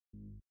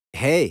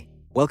Hey,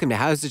 welcome to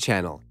HOWZA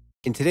channel.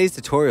 In today's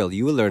tutorial,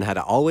 you will learn how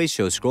to always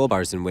show scroll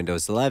bars in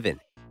Windows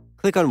 11.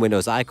 Click on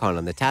Windows icon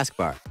on the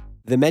taskbar.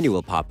 The menu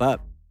will pop up.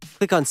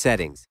 Click on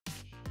Settings.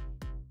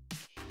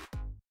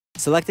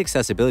 Select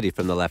Accessibility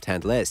from the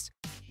left-hand list.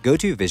 Go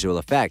to Visual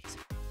Effects.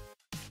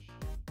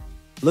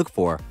 Look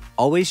for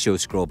Always Show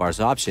Scroll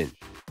Bars option.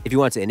 If you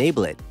want to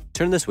enable it,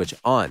 turn the switch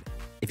on.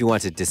 If you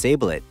want to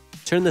disable it,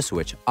 turn the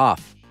switch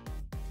off.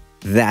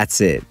 That's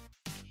it.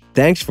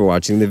 Thanks for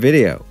watching the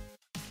video.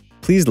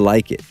 Please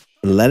like it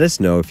and let us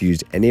know if you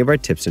used any of our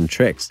tips and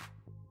tricks.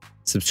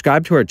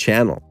 Subscribe to our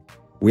channel.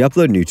 We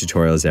upload new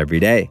tutorials every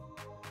day.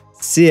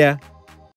 See ya!